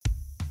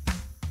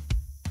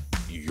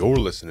You're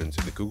listening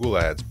to the Google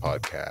Ads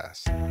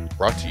Podcast,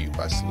 brought to you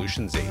by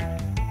Solutions 8,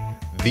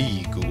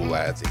 the Google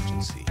Ads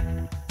agency.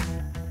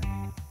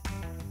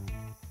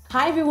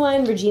 Hi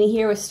everyone, Regina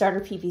here with Starter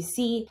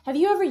PPC. Have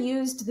you ever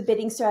used the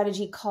bidding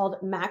strategy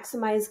called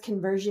maximize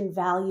conversion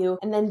value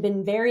and then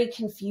been very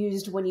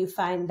confused when you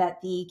find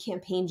that the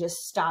campaign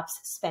just stops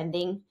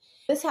spending?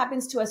 This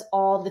happens to us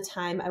all the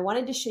time. I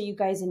wanted to show you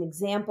guys an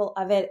example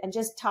of it and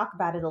just talk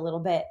about it a little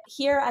bit.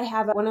 Here I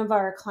have one of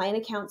our client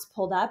accounts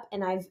pulled up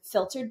and I've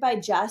filtered by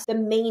just the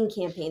main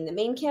campaign. The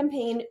main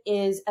campaign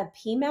is a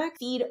PMax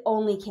feed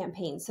only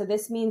campaign. So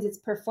this means it's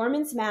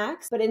Performance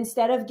Max, but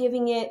instead of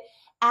giving it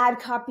ad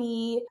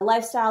copy,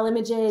 lifestyle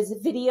images,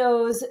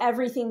 videos,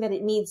 everything that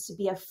it needs to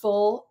be a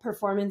full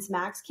Performance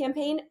Max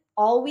campaign,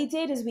 all we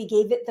did is we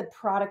gave it the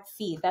product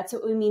feed. That's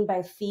what we mean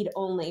by feed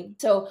only.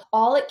 So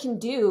all it can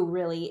do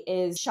really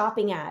is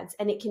shopping ads,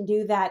 and it can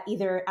do that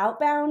either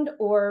outbound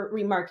or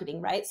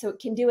remarketing, right? So it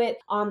can do it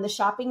on the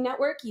shopping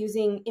network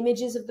using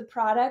images of the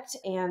product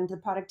and the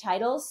product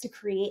titles to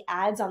create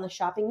ads on the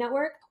shopping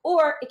network,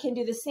 or it can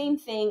do the same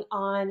thing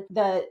on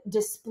the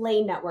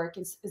display network.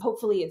 And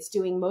hopefully it's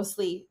doing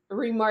mostly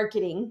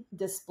remarketing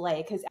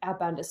display, because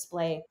outbound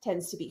display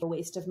tends to be a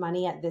waste of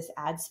money at this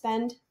ad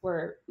spend,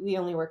 where we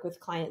only work with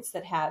clients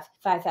that have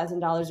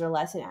 $5,000 or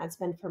less in ad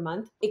spend per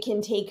month. It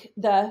can take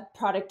the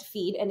product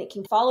feed and it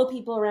can follow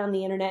people around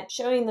the internet,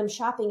 showing them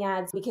shopping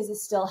ads, because it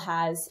still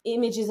has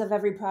images of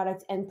every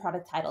product and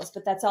product titles,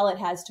 but that's all it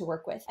has to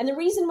work with. And the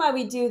reason why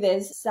we do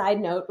this, side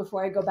note,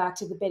 before I go back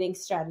to the bidding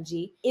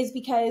strategy, is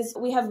because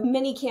we have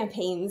many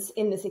campaigns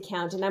in this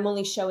account, and I'm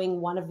only showing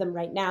one of them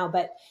right now,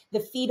 but the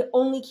feed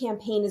only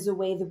campaign is a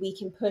way that we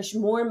can push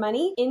more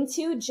money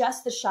into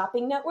just the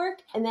shopping network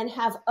and then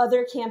have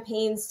other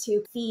campaigns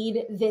to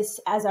feed this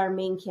as our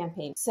main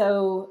campaign.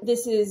 So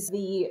this is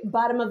the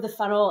bottom of the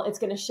funnel. It's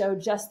going to show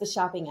just the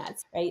shopping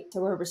ads, right?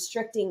 So we're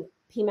restricting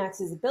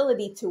PMax's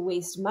ability to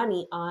waste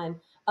money on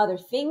other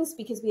things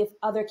because we have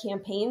other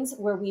campaigns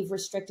where we've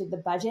restricted the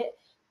budget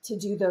to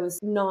do those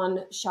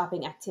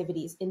non-shopping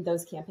activities in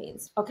those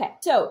campaigns. Okay,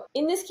 so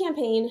in this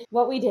campaign,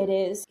 what we did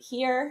is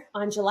here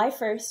on July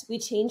 1st, we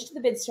changed the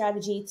bid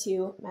strategy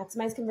to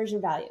maximize conversion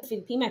value for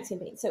the PMax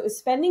campaign. So it was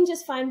spending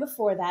just fine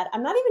before that.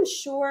 I'm not even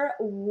sure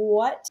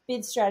what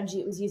bid strategy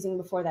it was using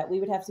before that.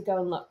 We would have to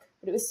go and look.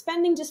 But it was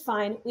spending just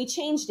fine. We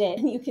changed it,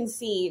 and you can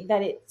see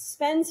that it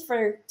spends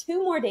for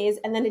 2 more days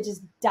and then it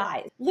just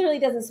dies. Literally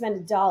doesn't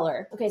spend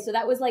 $1. Okay, so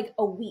that was like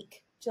a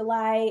week.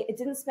 July, it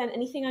didn't spend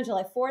anything on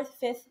July 4th,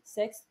 5th,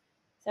 6th,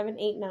 7,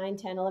 8, 9,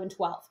 10, 11,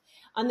 12.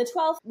 On the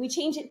 12th, we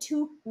changed it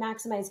to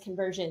maximize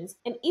conversions.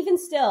 And even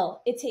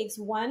still, it takes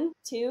 1,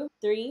 2,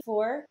 3,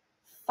 4,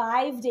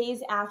 5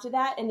 days after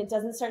that, and it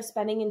doesn't start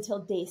spending until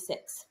day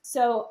 6.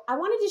 So I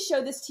wanted to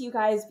show this to you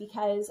guys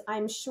because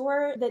I'm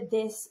sure that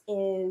this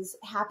is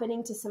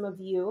happening to some of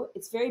you.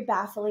 It's very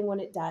baffling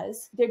when it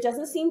does. There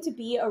doesn't seem to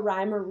be a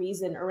rhyme or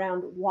reason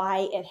around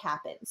why it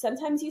happened.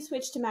 Sometimes you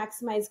switch to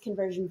maximize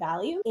conversion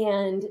value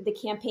and the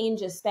campaign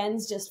just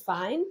spends just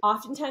fine.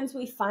 Oftentimes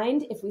we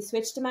find if we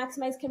switch to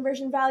maximize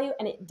conversion value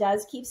and it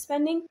does keep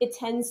spending, it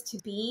tends to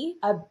be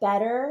a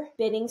better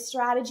bidding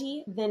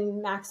strategy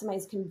than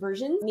maximize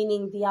conversion,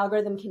 meaning the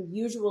algorithm can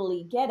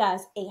usually get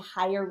us a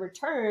higher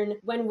return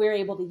when we're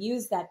able to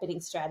use that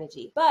bidding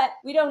strategy. But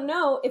we don't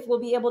know if we'll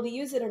be able to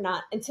use it or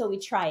not until we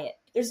try it.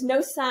 There's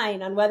no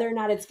sign on whether or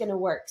not it's going to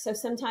work. So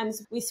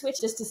sometimes we switch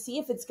just to see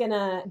if it's going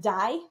to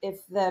die,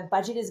 if the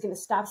budget is going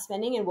to stop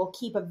spending, and we'll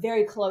keep a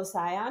very close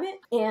eye on it.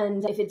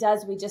 And if it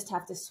does, we just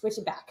have to switch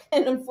it back.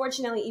 And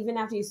unfortunately, even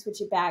after you switch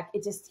it back,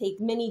 it just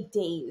takes many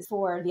days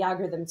for the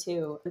algorithm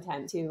to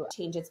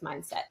change its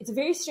mindset. It's a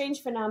very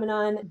strange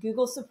phenomenon.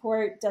 Google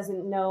support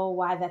doesn't know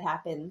why that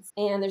happens.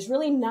 And there's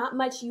really not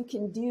much you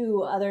can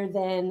do other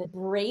than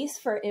brace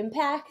for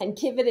impact and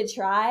give it a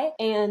try.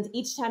 And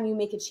each time you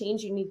make a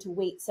change, you need to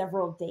wait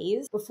several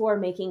days before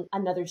making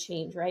another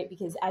change, right?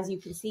 Because as you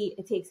can see,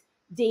 it takes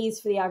days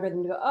for the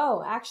algorithm to go,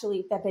 oh,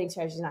 actually, that bidding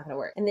strategy is not going to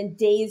work. And then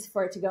days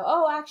for it to go,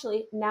 oh,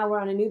 actually, now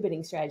we're on a new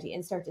bidding strategy,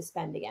 and start to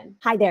spend again.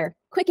 Hi there.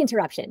 Quick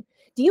interruption.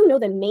 Do you know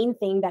the main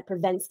thing that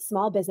prevents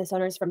small business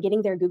owners from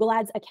getting their Google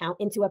Ads account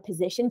into a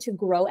position to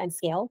grow and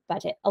scale?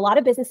 Budget. A lot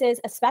of businesses,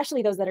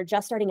 especially those that are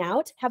just starting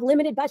out, have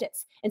limited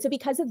budgets. And so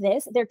because of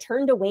this, they're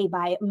turned away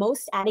by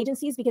most ad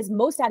agencies because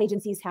most ad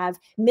agencies have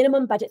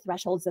minimum budget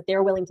thresholds that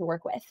they're willing to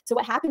work with. So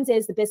what happens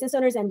is the business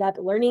owners end up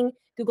learning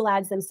Google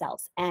Ads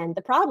themselves. And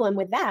the problem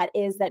with that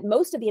is that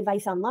most of the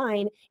advice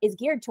online is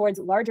geared towards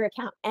larger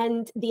accounts.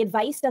 And the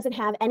advice doesn't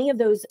have any of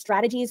those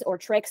strategies or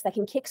tricks that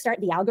can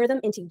kickstart the algorithm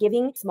into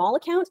giving small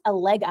accounts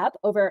a leg up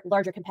over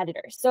larger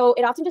competitors. So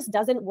it often just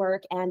doesn't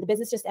work, and the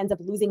business just ends up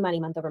losing money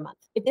month over month.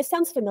 If this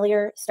sounds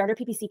familiar, Starter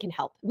PPC can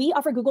help. We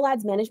offer Google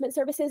Ads management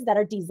services that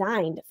are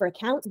designed for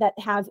accounts that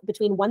have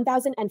between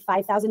 $1,000 and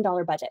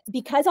 $5,000 budgets.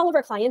 Because all of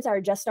our clients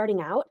are just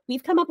starting out,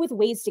 we've come up with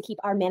ways to keep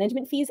our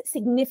management fees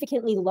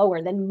significantly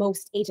lower than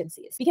most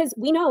agencies, because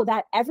we know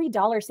that every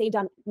dollar saved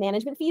on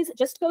management fees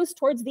just goes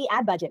towards the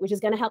ad budget, which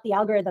is going to help the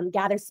algorithm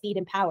gather speed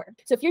and power.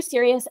 So if you're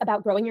serious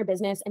about growing your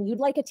business and you'd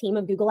like a team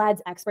of Google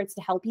Ads experts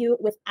to help you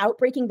without without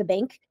breaking the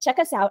bank, check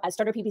us out at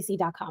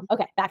starterppc.com.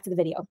 Okay, back to the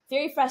video.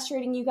 Very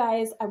frustrating, you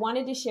guys. I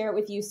wanted to share it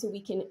with you so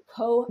we can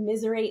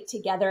commiserate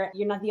together.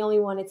 You're not the only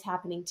one it's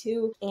happening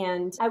to.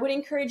 And I would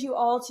encourage you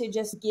all to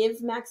just give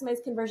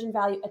maximize conversion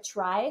value a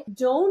try.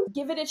 Don't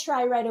give it a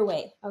try right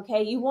away,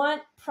 okay? You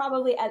want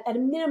probably at a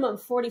minimum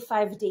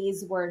 45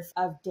 days worth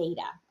of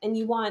data. And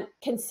you want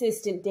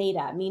consistent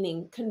data,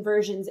 meaning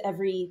conversions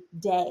every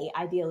day,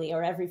 ideally,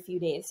 or every few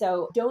days.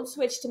 So don't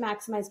switch to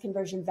maximize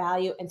conversion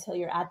value until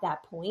you're at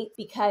that point,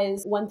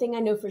 because one thing I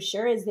know for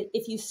sure is that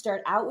if you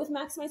start out with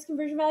maximize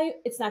conversion value,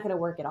 it's not going to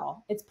work at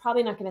all. It's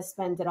probably not going to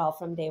spend it all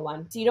from day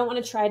one. So you don't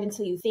want to try it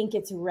until you think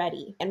it's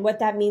ready. And what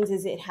that means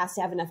is it has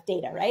to have enough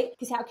data, right?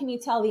 Because how can you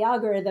tell the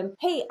algorithm,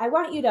 hey, I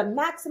want you to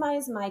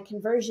maximize my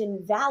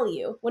conversion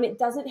value when it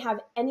doesn't have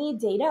any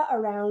data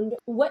around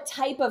what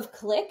type of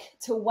click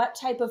to what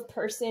type of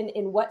person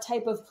in what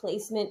type of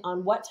placement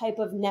on what type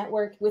of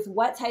network with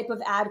what type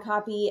of ad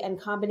copy and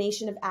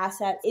combination of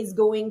assets is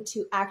going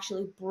to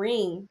actually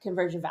bring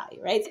conversion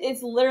value, right?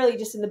 It's literally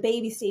just in the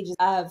baby stages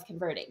of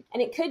converting.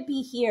 And it could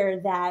be here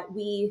that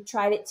we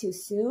tried it too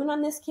soon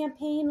on this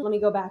campaign. Let me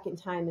go back in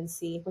time and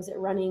see, was it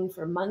running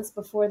for months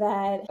before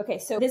that? Okay,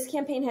 so this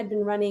campaign had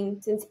been running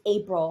since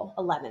April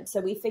 11th.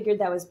 So we figured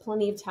that was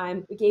plenty of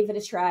time. We gave it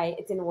a try.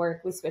 It didn't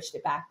work. We switched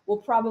it back. We'll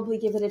probably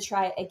give it a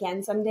try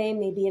again someday,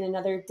 maybe in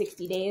another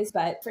 60 days.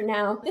 But for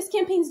now, this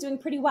campaign's doing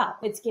pretty well.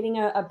 It's getting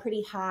a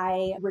pretty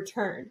high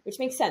return, which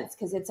makes sense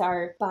because it's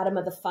our bottom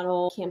of the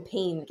funnel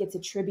campaign. It gets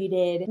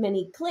attributed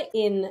many clicks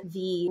in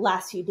the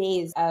last few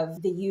days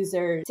of the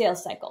user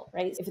sales cycle,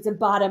 right? If it's a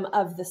bottom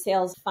of the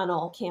sales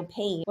funnel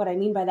campaign, what I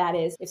mean by that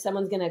is if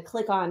someone's going to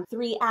click on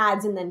 3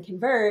 ads and then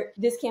convert,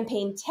 this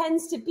campaign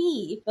tends to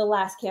be the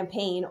last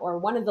campaign or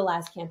one of the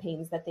last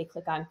campaigns that they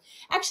click on.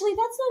 Actually,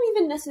 that's not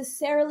even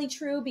necessarily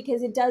true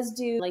because it does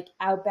do like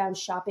outbound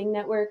shopping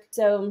network.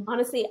 So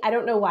honestly, I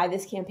don't know why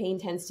this campaign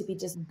tends to be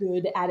just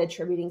good at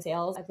attributing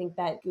sales. I think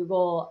that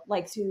Google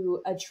likes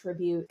to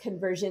attribute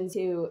conversion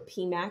to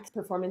PMax,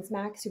 Performance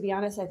Max. To be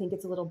honest, I think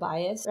it's a little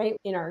biased, right?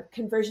 In our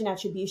conversion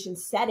attribution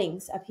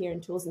settings up here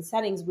in tools and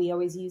settings, we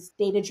always use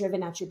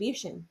data-driven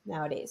attribution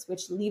nowadays,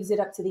 which leaves it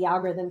up to the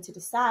algorithm to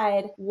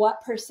decide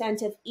what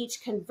percent of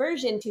each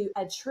conversion to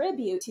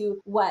attribute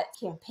to what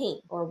campaign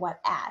or what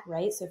ad,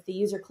 right? So if the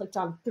user clicked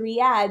on 3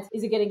 ads,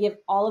 is it going to give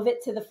all of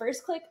it to the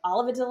first click,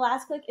 all of it to the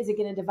last click? Is it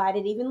going to divide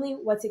it evenly?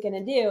 What's it going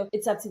to do?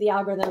 It's up to the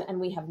algorithm, and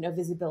we have no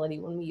visibility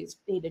when we use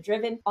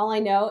data-driven. All I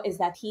know is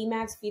that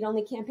PMax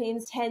feed-only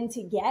campaigns tend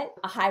to get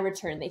a high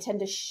return. They tend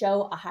to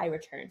show a high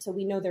return. So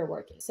we know they're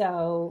working.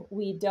 So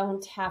we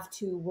don't have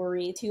to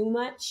worry too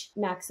much.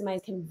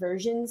 Maximize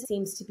conversions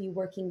seems to be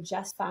working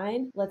just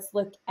fine. Let's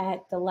look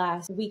at the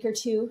last week or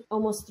two,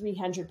 almost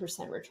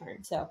 300%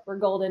 return. So we're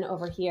golden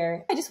over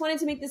here. I just wanted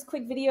to make this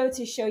quick video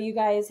to show you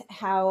guys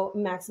how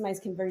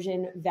maximize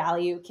conversion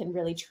value can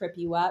really trip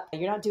you up.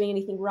 You're not doing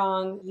anything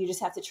wrong. You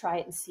just have to try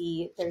it and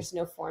see. There's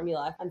no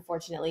formula,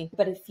 unfortunately.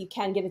 But if you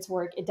can get it to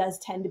work, it does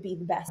tend to be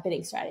the best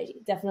bidding strategy.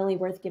 Definitely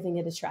worth giving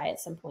it a try at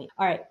some point.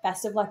 All right,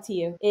 best of luck to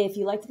you. If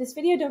you liked this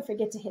video, don't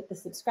forget to hit the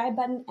subscribe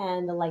button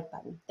and the like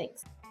button.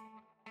 Thanks.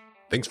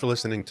 Thanks for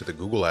listening to the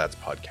Google Ads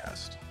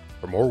podcast.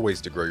 For more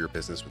ways to grow your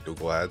business with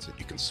Google Ads,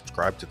 you can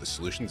subscribe to the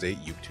Solutions 8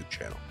 YouTube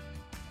channel.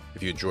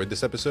 If you enjoyed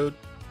this episode,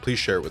 please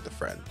share it with a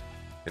friend.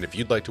 And if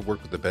you'd like to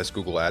work with the best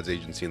Google Ads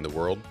agency in the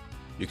world,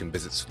 you can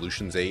visit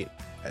Solutions 8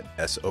 at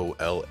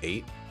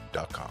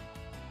sol8.com.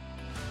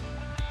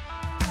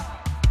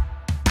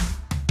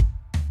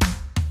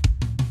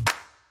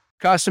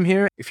 Kasim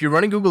here. If you're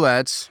running Google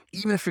Ads,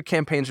 even if your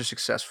campaigns are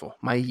successful,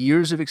 my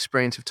years of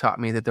experience have taught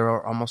me that there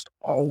are almost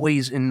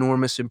always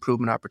enormous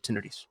improvement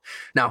opportunities.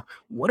 Now,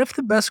 what if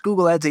the best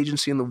Google Ads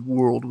agency in the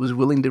world was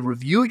willing to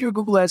review your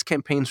Google Ads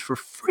campaigns for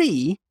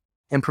free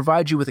and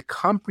provide you with a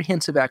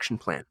comprehensive action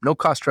plan, no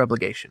cost or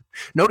obligation?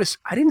 Notice,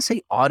 I didn't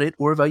say audit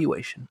or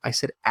evaluation. I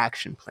said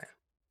action plan.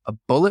 A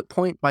bullet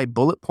point by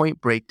bullet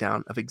point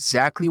breakdown of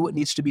exactly what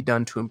needs to be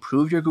done to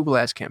improve your Google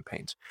Ads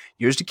campaigns.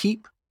 Yours to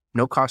keep,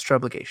 no cost or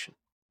obligation.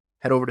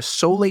 Head over to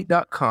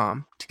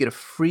sol8.com to get a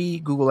free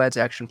Google Ads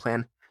action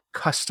plan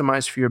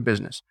customized for your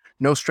business.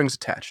 No strings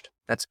attached.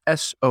 That's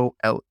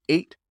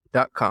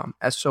sol8.com.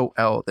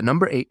 SOL, the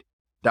number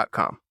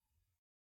 8.com.